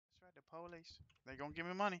police. They gonna give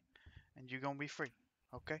me money, and you gonna be free.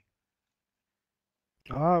 Okay?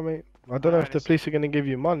 Ah, mate. I don't know if Alright, the police are gonna give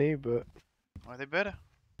you money, but well, they better.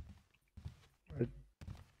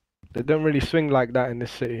 they don't really swing like that in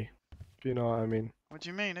this city. If you know what I mean. What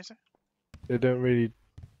you mean, is it? They don't really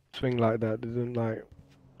swing like that. They don't like.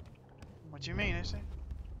 What you mean, is it?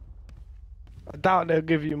 I doubt they'll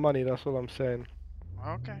give you money. That's all I'm saying.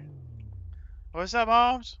 Okay. What's up,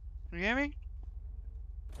 Holmes? You hear me?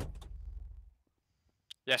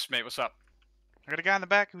 Yes, mate, what's up? I got a guy in the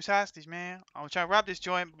back who's hostage, man. I'm trying to rob this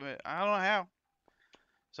joint, but I don't know how.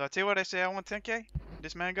 So I tell you what, I say I want 10K.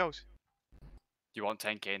 This man goes. You want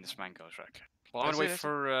 10K and this man goes, right? Okay. Well, I'm That's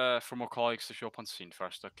gonna it, wait for more colleagues to show up on scene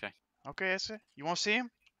first, okay? Okay, that's it. You want to see him?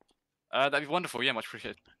 That'd be wonderful, yeah, much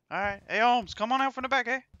appreciated. Alright. Hey, Holmes, come on out from the back,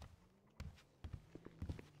 eh?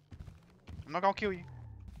 I'm not gonna kill you.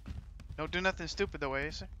 Don't do nothing stupid though,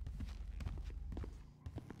 eh, sir?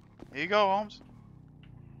 Here you go, Holmes.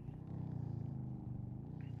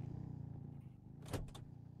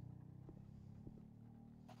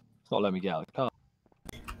 It's not letting me get out of the car.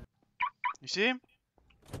 You see him?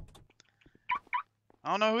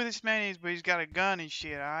 I don't know who this man is, but he's got a gun and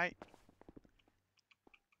shit, alright?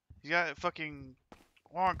 He's got a fucking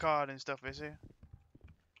warrant card and stuff, is it?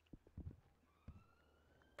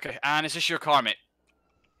 Okay, and is this your car, mate?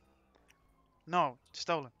 No,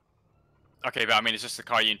 stolen. Okay, but I mean, is this the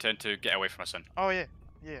car you intend to get away from my son? Oh, yeah.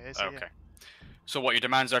 Yeah, it's it, Okay. yeah. So what, your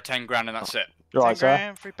demands are 10 grand and that's it? You're 10 right, sir.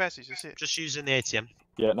 grand, free passage, that's it. Just using the ATM.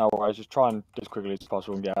 Yeah, no worries. Just try and as quickly as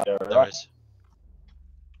possible and get out of there. There Right? is.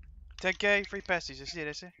 10K, free passage,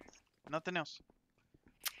 that's it. Nothing else.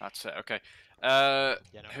 That's it, okay. Yeah,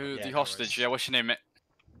 The no hostage, worries. yeah, what's your name, mate?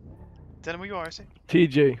 Tell him who you are, is it?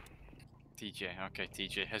 TJ. TJ, okay,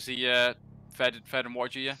 TJ. Has he, fed and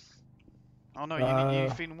watered you yet? Oh, no, you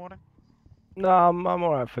feeding water? No, I'm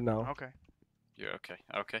alright for now. Okay. You're okay,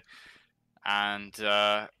 okay. And,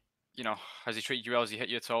 you know, has he treated you well? Has he hit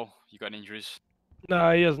you at all? You got any injuries?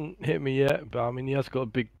 No, he hasn't hit me yet, but I mean, he has got a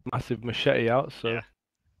big, massive machete out, so. Yeah.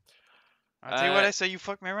 I tell you what, I say you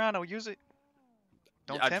fuck me around, I'll use it.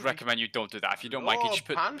 Don't I'd tempt me. recommend you don't do that. If you don't mind, could you just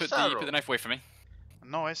put the knife away from me?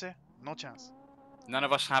 No, I say, no chance. None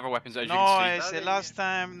of us have our weapons, as No, you I can see. said last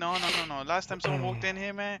time, no. Last time someone walked in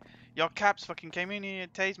here, man, your cops fucking came in here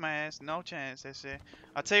and tased my ass. No chance, I said.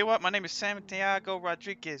 I'll tell you what, my name is Santiago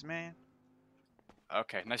Rodriguez, man.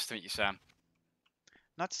 Okay, nice to meet you, Sam.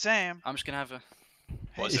 Not Sam. I'm just gonna have a...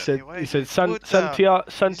 Hey, What He is it? said, wait, he said put the-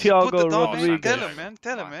 Santiago put the dog, man. Rodriguez. Tell him, man.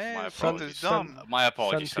 Tell him, My man. Put apologies. this dumb. My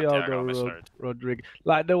apologies, Santiago, I misheard. Rodriguez.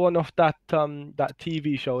 Like the one off that that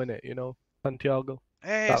TV show, innit, you know? Santiago.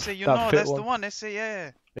 Hey, That- say you that know fit that's the one. one. They say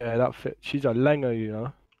yeah. Yeah, that fit. She's a lenger, you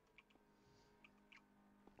know?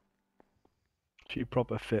 She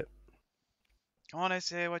proper fit. Come on, they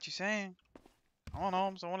say what you saying. Come on,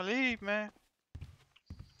 Holmes. I want to leave, man.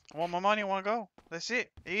 I want my money. I want to go. That's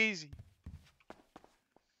it. Easy.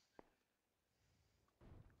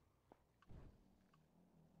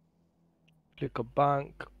 Click a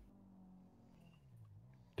bank.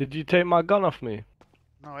 Did you take my gun off me?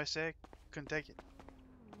 No, I said couldn't take it.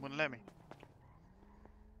 Wouldn't let me.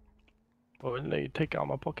 Or didn't let you take it out of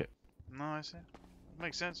my pocket? No, I said.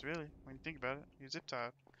 Makes sense, really, when you think about it. You're zip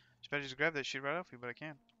tied. You better just grab that shit right off you, but I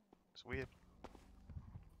can't. It's weird.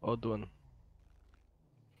 Odd one.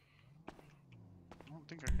 I don't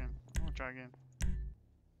think I can. I'm gonna try again.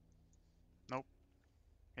 Nope.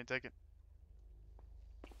 Can't take it.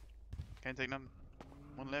 Can't take nothing.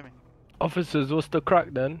 Won't let me. Officers, what's the crack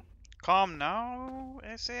then? Calm now.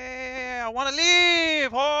 I say I wanna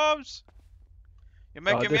leave, Holmes! You're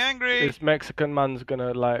making me angry. This Mexican man's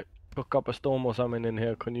gonna like cook up a storm or something in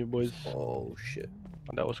here. Can you boys? Oh shit.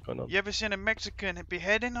 Find out what's going on. You ever seen a Mexican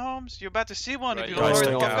beheading, Holmes? You're about to see one if Right, you guys, don't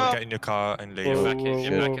hurry don't the get fuck out, up. Get in your car and leave. Get back Whoa,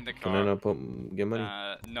 in the Can I car. not get money?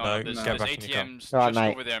 No, No, there's get back in your car. ATMs Right, just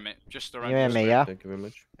mate. over there, mate. Just around You hear the me, street. yeah? Thank you very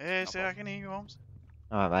much. Yeah, say I can hear you, Holmes.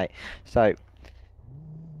 Alright, mate. So,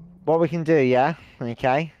 what we can do, yeah,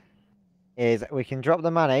 okay, is we can drop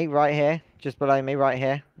the money right here, just below me, right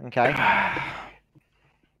here, okay?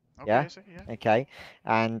 Okay, Yeah? sir, yeah. Okay,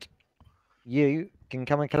 and you can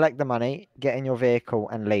come and collect the money, get in your vehicle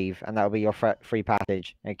and leave, and that'll be your free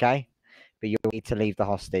passage, okay? But you'll need to leave the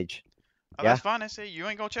hostage. Oh, Yeah? that's fine. I say you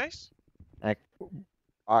ain't gonna chase.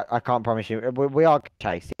 I can't promise you. We are gonna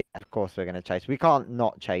chase you. Of course, we're gonna chase. We can't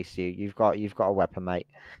not chase you. You've got a weapon, mate.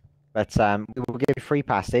 But we will give you free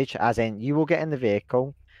passage, as in you will get in the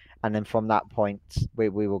vehicle, and then from that point we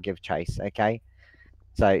will give chase. Okay.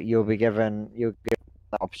 So you'll be given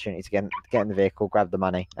that opportunity to get in the vehicle, grab the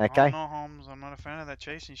money. I Okay. don't know, Holmes. I'm not a fan of that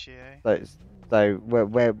chasing shit, eh? So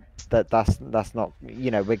that's not,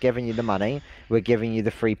 you know, we're giving you the money, we're giving you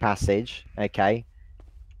the free passage. Okay.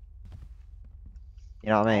 You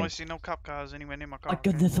know what I I mean? want to see no cop cars anywhere near my car. My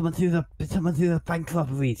goodness, someone threw the bank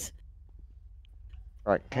robberies.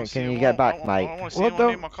 Right. Okay? Can you get back, mate? I want to see What anyone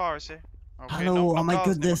near the- my car, see? Okay, Hello, no oh my cars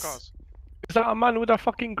near goodness. cars. Is that a man with a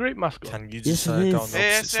fucking grape mask on? Can you Yes, just it go on the is. opposite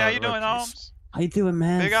Hey, how side you of the road, doing, please? Holmes? How you doing,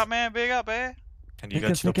 man? Big up, man. Big up, eh? Can you Pick go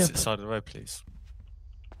up, to the pick up. opposite side of the road, please?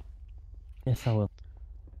 Yes, I will.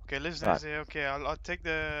 Okay, listen, Right. I say, okay, I'll take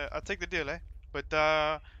the deal, eh? But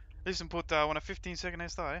listen, put I want a 15-second head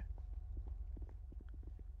start, eh?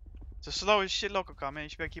 It's a slow as shit local car, man. You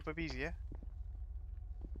should better keep up easy, yeah?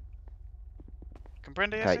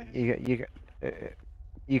 Comprende, Okay. ese?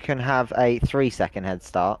 You can have a 3-second head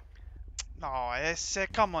start. No, ese,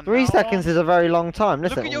 come on 3 now, seconds Holmes. is a very long time.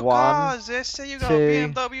 Look Listen, at your 1, cars, ese. You got 2,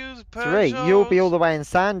 BMWs, 3. You'll be all Peugeots. the way in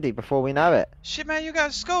Sandy before we know it. Shit, man, you got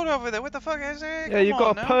a Skoda over there. What the fuck, ese? Yeah, Come you on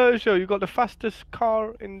got a now. Peugeot. You got the fastest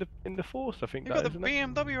car in the force. I think You that got the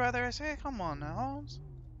isn't it? BMW right there, ese. Come on now, Holmes.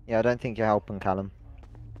 Yeah, I don't think you're helping, Callum.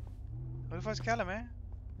 What the fuck's Callum, man?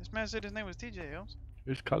 This man said his name was TJ, Holmes.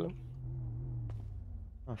 Who's Callum?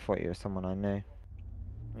 I thought you were someone I knew.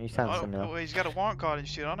 You sound similar. Oh, he's got a warrant card and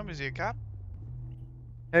shit on him. Is he a cop?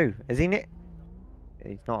 Who? Is he Nick?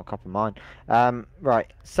 He's not a cop of mine. Right.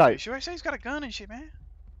 So You sure I say he's got a gun and shit, man?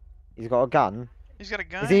 he's got a gun. He's got a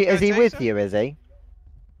gun. Is he? got Is a he with taser? you? Is he?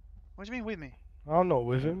 What do you mean with me? I'm not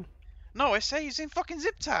with him. No, I say he's in fucking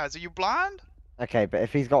zip ties. Are you blind? Okay, but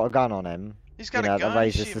if he's got a gun on him, He's got You know, a that gun and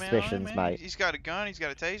raises shit, man, suspicions, man. mate. He's got a gun. He's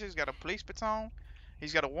got a taser. He's got a police baton.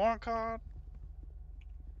 He's got a warrant card.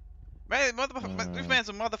 Man, this man's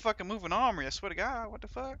a motherfucking moving armory. I swear to God. What the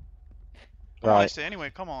fuck? Right. I Right. say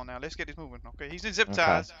anyway. Come on now. Let's get this moving. Okay. He's in zip Okay.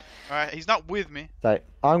 ties. All right. He's not with me. So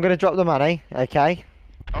I'm gonna drop the money. Okay.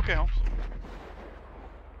 Okay, Holmes.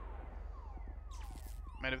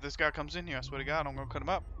 Man, if this guy comes in here, I swear to God, I'm gonna cut him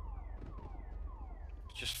up.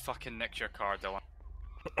 Just fucking nicked your car, Dylan.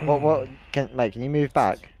 What? Can you move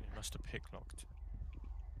back? You must have picklocked.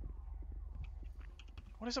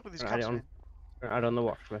 What is up with these I cops, don't- man? Out on the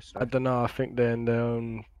watch list. I don't know. I think they're in their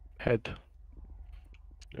own head.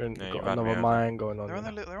 They're Yeah, you got ran me another over. mind going on. They're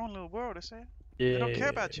in there. their own little world, they say. Yeah. They don't care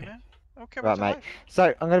about you, man. They don't care Right, about your mate. life.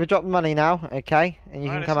 So I'm gonna drop the money now. Okay, and you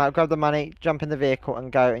Alright, can come listen. out, grab the money, jump in the vehicle,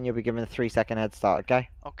 and go, and you'll be given a 3-second head start. Okay.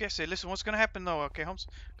 Okay, so listen, what's gonna happen though, okay, Holmes?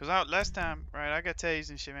 Because last time, right, I got tased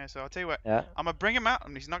and shit, man. So I'll tell you what, Yeah. I'm gonna bring him out,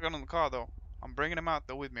 and he's not going in the car though. I'm bringing him out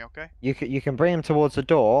though with me, okay? You can bring him towards the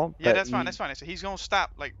door. Yeah, but that's fine. you- That's fine. So he's gonna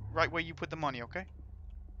stop like right where you put the money, okay?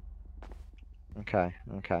 Okay.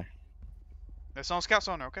 Okay. That's on Scout's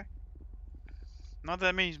on there, okay? Not that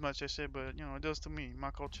it means much, I said, but you know it does to me,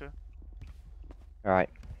 my culture. All right.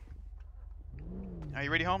 Are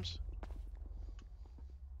you ready, Holmes?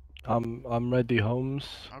 I'm ready, Holmes.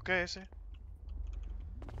 Okay, I see.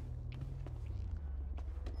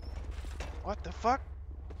 What the fuck?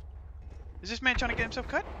 Is this man trying to get himself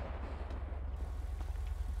cut?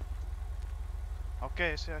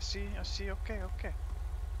 Okay, I see, okay.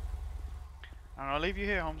 I'll leave you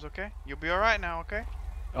here, Holmes, okay? You'll be alright now, okay?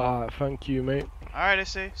 Thank you, mate. Alright, I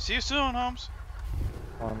say. See you soon, Holmes.